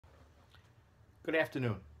Good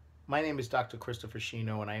afternoon. My name is Dr. Christopher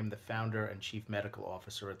Shino, and I am the founder and chief medical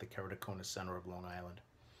officer at the Keratoconus Center of Long Island.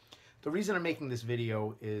 The reason I'm making this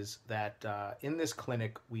video is that in this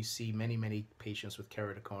clinic, we see many patients with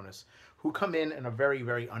keratoconus who come in and are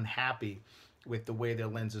very unhappy with the way their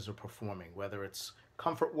lenses are performing, whether it's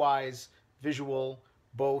comfort-wise, visual,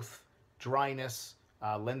 both, dryness,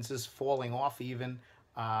 lenses falling off even,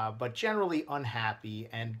 but generally unhappy.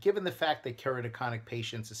 And given the fact that keratoconic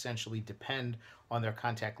patients essentially depend on their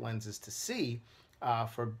contact lenses to see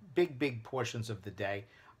for big portions of the day,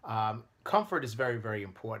 comfort is very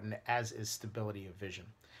important, as is stability of vision.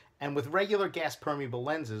 And with regular gas permeable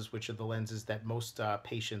lenses, which are the lenses that most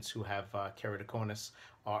patients who have keratoconus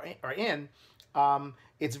are in,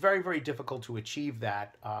 it's very difficult to achieve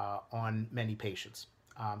that on many patients.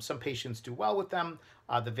 Some patients do well with them.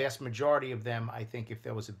 The vast majority of them, I think, if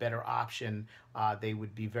there was a better option, they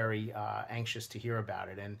would be very anxious to hear about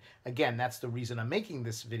it. And again, that's the reason I'm making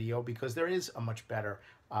this video, because there is a much better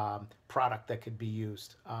product that could be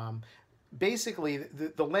used. Basically,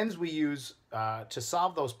 the lens we use to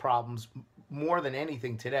solve those problems more than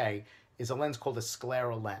anything today is a lens called a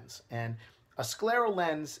scleral lens. And a scleral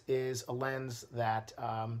lens is a lens that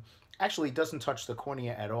actually doesn't touch the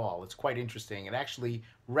cornea at all. It's quite interesting. It actually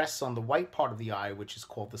rests on the white part of the eye, which is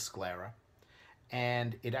called the sclera,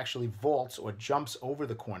 and it actually vaults or jumps over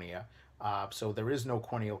the cornea. So there is no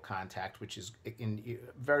corneal contact, which is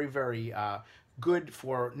very good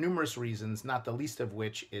for numerous reasons, not the least of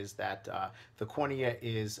which is that the cornea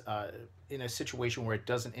is in a situation where it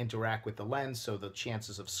doesn't interact with the lens, so the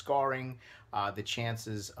chances of scarring, the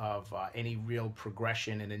chances of any real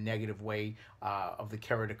progression in a negative way of the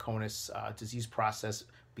keratoconus disease process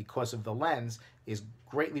because of the lens is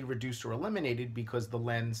greatly reduced or eliminated, because the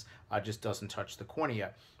lens just doesn't touch the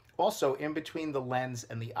cornea. Also, in between the lens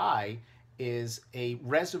and the eye is a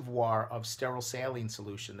reservoir of sterile saline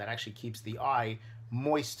solution that actually keeps the eye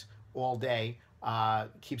moist all day,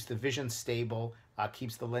 keeps the vision stable,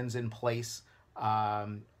 keeps the lens in place,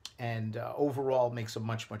 and overall makes a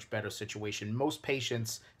much better situation. Most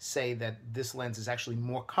patients say that this lens is actually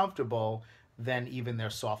more comfortable than even their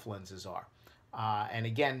soft lenses are. And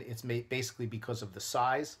again, it's basically because of the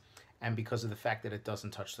size and because of the fact that it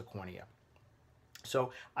doesn't touch the cornea.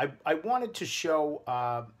 So I wanted to show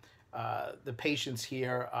the patients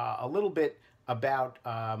here a little bit about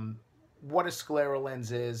what a scleral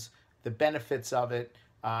lens is, the benefits of it,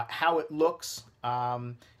 how it looks,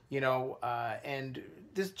 and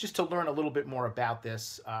this just to learn a little bit more about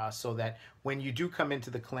this, so that when you do come into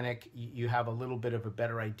the clinic, you have a little bit of a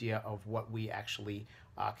better idea of what we actually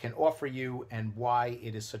can offer you and why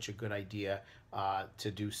it is such a good idea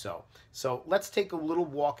to do so. So let's take a little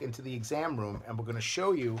walk into the exam room, and we're going to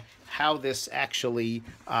show you how this actually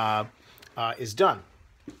is done.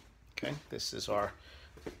 Okay, this is our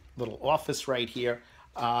little office right here.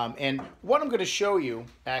 And what I'm going to show you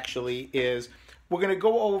actually is we're going to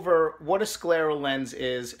go over what a scleral lens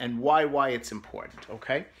is and why it's important,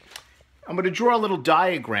 okay? I'm going to draw a little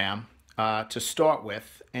diagram to start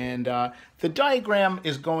with, and the diagram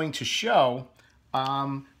is going to show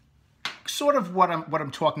sort of what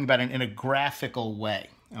I'm talking about in a graphical way,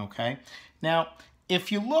 okay? Now,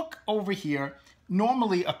 if you look over here,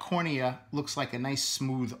 normally a cornea looks like a nice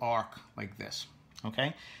smooth arc like this,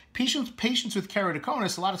 okay? Patients with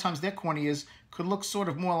keratoconus, a lot of times their corneas could look sort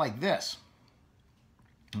of more like this,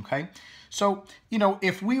 okay? So,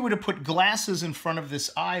 if we were to put glasses in front of this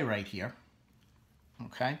eye right here,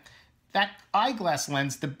 okay, that eyeglass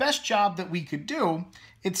lens, the best job that we could do,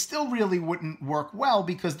 it still really wouldn't work well,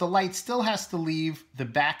 because the light still has to leave the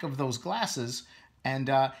back of those glasses and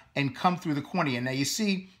come through the cornea. Now you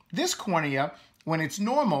see, this cornea, when it's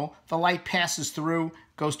normal, the light passes through,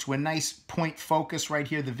 goes to a nice point focus right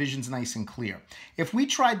here, the vision's nice and clear. If we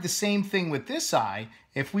tried the same thing with this eye,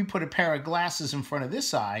 if we put a pair of glasses in front of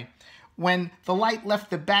this eye, when the light left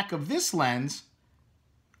the back of this lens,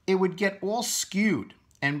 it would get all skewed.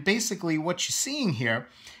 And basically what you're seeing here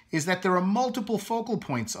is that there are multiple focal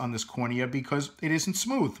points on this cornea because it isn't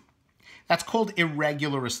smooth. That's called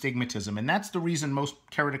irregular astigmatism, and that's the reason most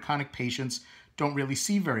keratoconic patients don't really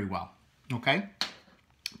see very well, okay?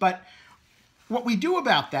 But what we do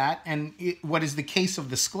about that, and what is the case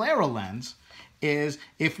of the scleral lens, is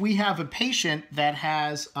if we have a patient that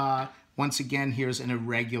has, once again, here's an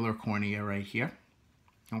irregular cornea right here,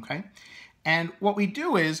 okay? And what we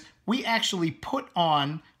do is we actually put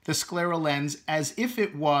on the scleral lens as if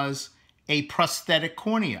it was a prosthetic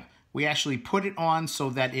cornea. We actually put it on so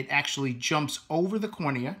that it actually jumps over the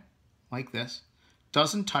cornea like this,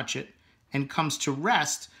 doesn't touch it, and comes to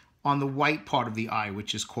rest on the white part of the eye,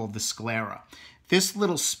 which is called the sclera. This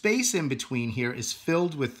little space in between here is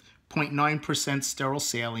filled with 0.9% sterile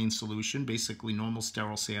saline solution, basically normal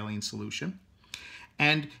sterile saline solution.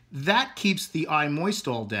 And that keeps the eye moist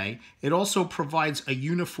all day. It also provides a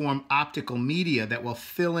uniform optical media that will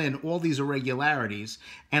fill in all these irregularities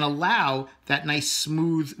and allow that nice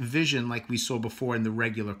smooth vision like we saw before in the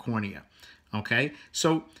regular cornea. Okay,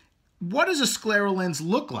 so what does a scleral lens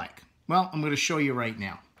look like? Well, I'm going to show you right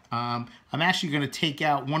now. I'm actually going to take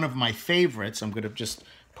out one of my favorites. I'm going to just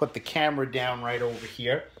put the camera down right over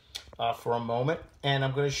here for a moment. And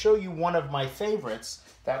I'm going to show you one of my favorites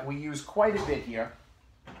that we use quite a bit here.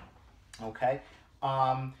 Okay,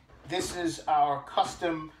 this is our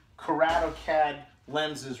custom Keratoconus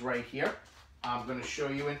lenses right here. I'm going to show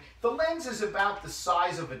you. And the lens is about the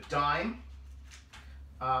size of a dime,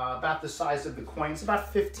 about the size of the coin. It's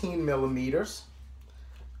about 15 millimeters.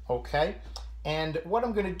 Okay, and what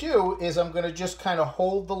I'm going to do is I'm going to just kind of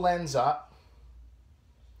hold the lens up,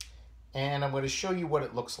 and I'm going to show you what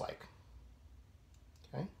it looks like.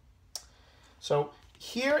 Okay, so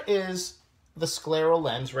here is the scleral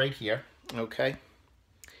lens right here. Okay,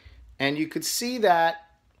 and you could see that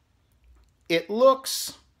it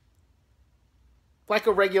looks like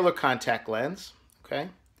a regular contact lens. Okay,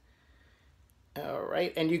 all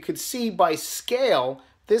right, and you could see by scale,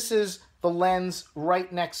 this is the lens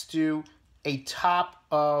right next to a top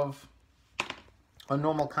of a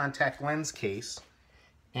normal contact lens case.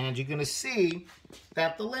 And you're going to see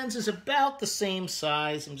that the lens is about the same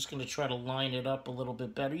size. I'm just going to try to line it up a little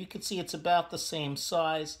bit better. You can see it's about the same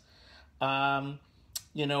size,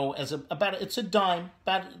 you know, as it's a dime,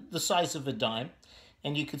 about the size of a dime.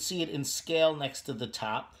 And you can see it in scale next to the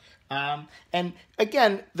top. And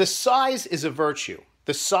again, the size is a virtue.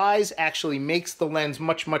 The size actually makes the lens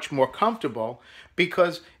much, much more comfortable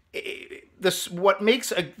because what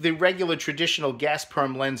makes the regular traditional gas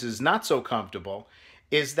perm lenses not so comfortable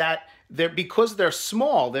is that because they're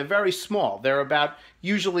small, they're very small. They're about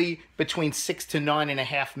usually between 6 to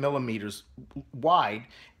 9.5 millimeters wide.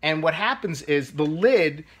 And what happens is the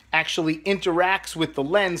lid actually interacts with the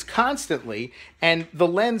lens constantly, and the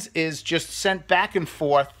lens is just sent back and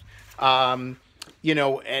forth, you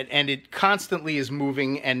know, and it constantly is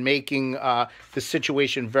moving and making the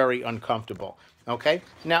situation very uncomfortable. Okay,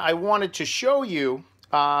 now I wanted to show you,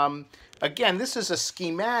 again, this is a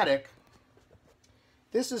schematic.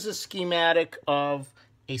 This is a schematic of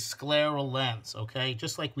a scleral lens, okay,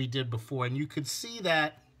 just like we did before. And you could see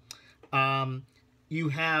that you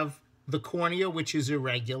have the cornea, which is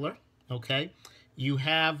irregular, okay. You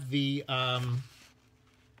have the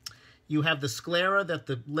sclera that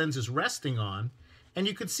the lens is resting on. And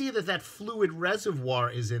you can see that that fluid reservoir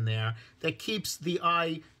is in there that keeps the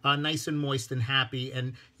eye nice and moist and happy.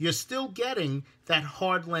 And you're still getting that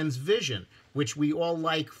hard lens vision, which we all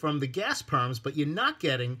like from the gas perms, but you're not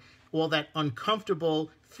getting all that uncomfortable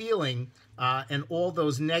feeling and all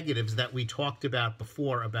those negatives that we talked about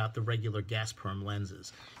before about the regular gas perm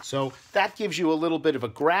lenses. So that gives you a little bit of a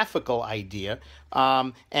graphical idea.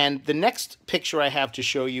 And the next picture I have to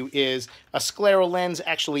show you is a scleral lens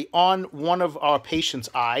actually on one of our patient's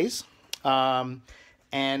eyes.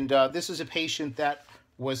 This is a patient that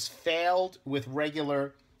was failed with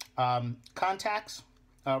regular contacts,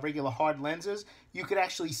 regular hard lenses. You could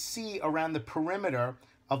actually see around the perimeter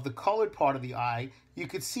of the colored part of the eye, you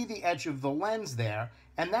could see the edge of the lens there,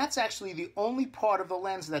 and that's actually the only part of the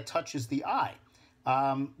lens that touches the eye,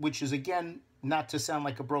 which is, again, not to sound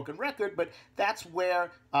like a broken record, but that's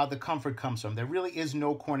where the comfort comes from. There really is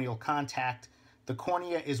no corneal contact. The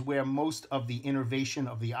cornea is where most of the innervation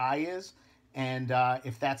of the eye is, and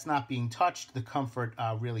if that's not being touched, the comfort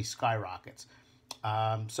really skyrockets.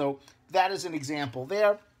 So that is an example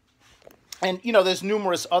there. And, you know, there's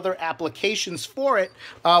numerous other applications for it.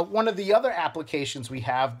 One of the other applications we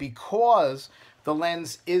have, because the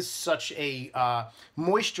lens is such a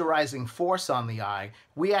moisturizing force on the eye,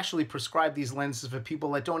 we actually prescribe these lenses for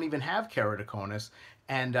people that don't even have keratoconus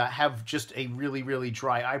and have just a really, really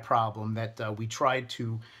dry eye problem that we tried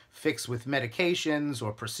to fix with medications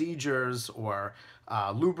or procedures or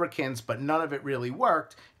lubricants, but none of it really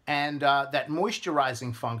worked. And that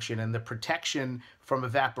moisturizing function and the protection from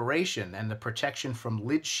evaporation and the protection from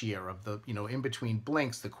lid shear of the, you know, in between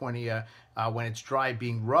blinks, the cornea when it's dry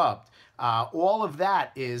being rubbed, all of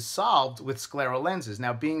that is solved with scleral lenses.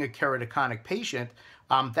 Now, being a keratoconic patient,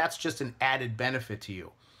 that's just an added benefit to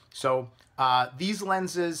you. So these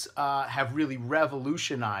lenses have really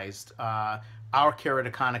revolutionized our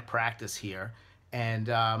keratoconic practice here. And,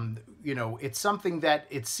 you know, it's something that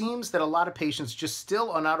it seems that a lot of patients just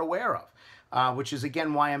still are not aware of, which is,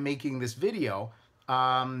 again, why I'm making this video,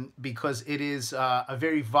 because it is a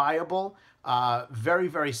very viable Very,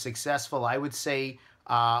 very successful. I would say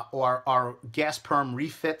our gas perm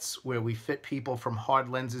refits, where we fit people from hard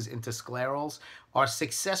lenses into sclerals, our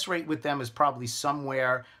success rate with them is probably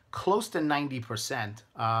somewhere close to 90%.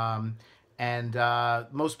 And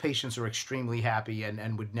most patients are extremely happy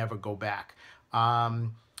and would never go back.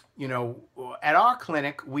 You know, at our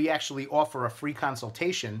clinic, we actually offer a free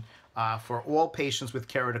consultation for all patients with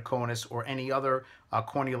keratoconus or any other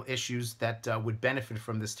corneal issues that would benefit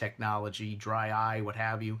from this technology, dry eye, what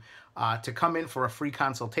have you, to come in for a free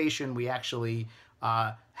consultation. We actually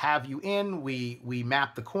have you in, we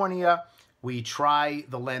map the cornea, we try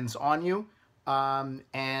the lens on you,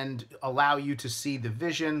 and allow you to see the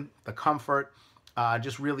vision, the comfort,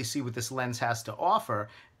 just really see what this lens has to offer.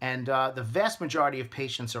 And the vast majority of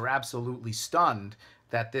patients are absolutely stunned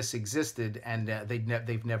that this existed, and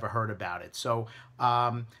they've never heard about it. So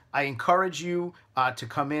I encourage you to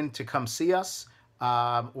come see us,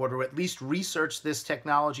 or to at least research this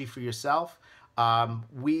technology for yourself.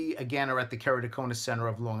 We, again, are at the Keratoconus Center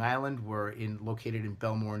of Long Island. We're located in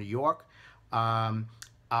Belmore, New York.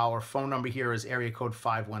 Our phone number here is area code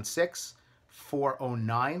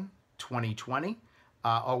 516-409-2020.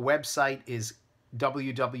 Our website is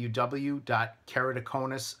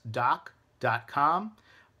www.keratoconusdoc.com.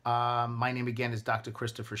 My name again is Dr.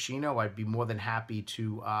 Christopher Shino. I'd be more than happy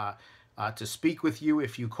to speak with you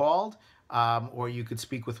if you called, or you could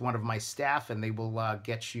speak with one of my staff and they will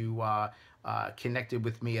get you connected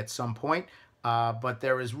with me at some point. But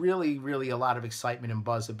there is really, really a lot of excitement and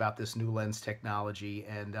buzz about this new lens technology.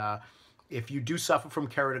 And if you do suffer from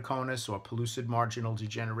keratoconus or pellucid marginal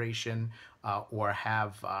degeneration, or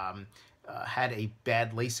have had a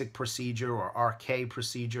bad LASIK procedure or RK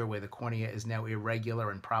procedure where the cornea is now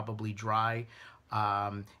irregular and probably dry,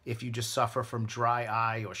 if you just suffer from dry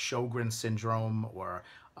eye or Sjogren's syndrome, or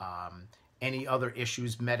any other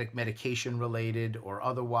issues, medication related or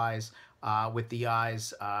otherwise, with the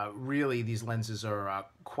eyes, really these lenses are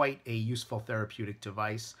quite a useful therapeutic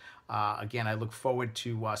device. Again, I look forward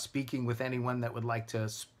to speaking with anyone that would like to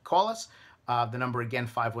call us. The number again,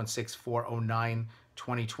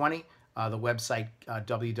 516-409-2020. The website,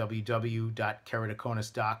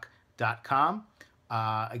 www.keratoconusdoc.com.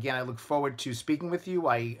 Again, I look forward to speaking with you.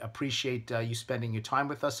 I appreciate you spending your time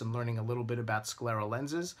with us and learning a little bit about scleral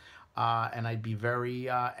lenses. And I'd be very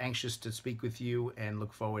anxious to speak with you and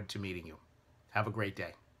look forward to meeting you. Have a great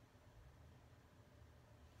day.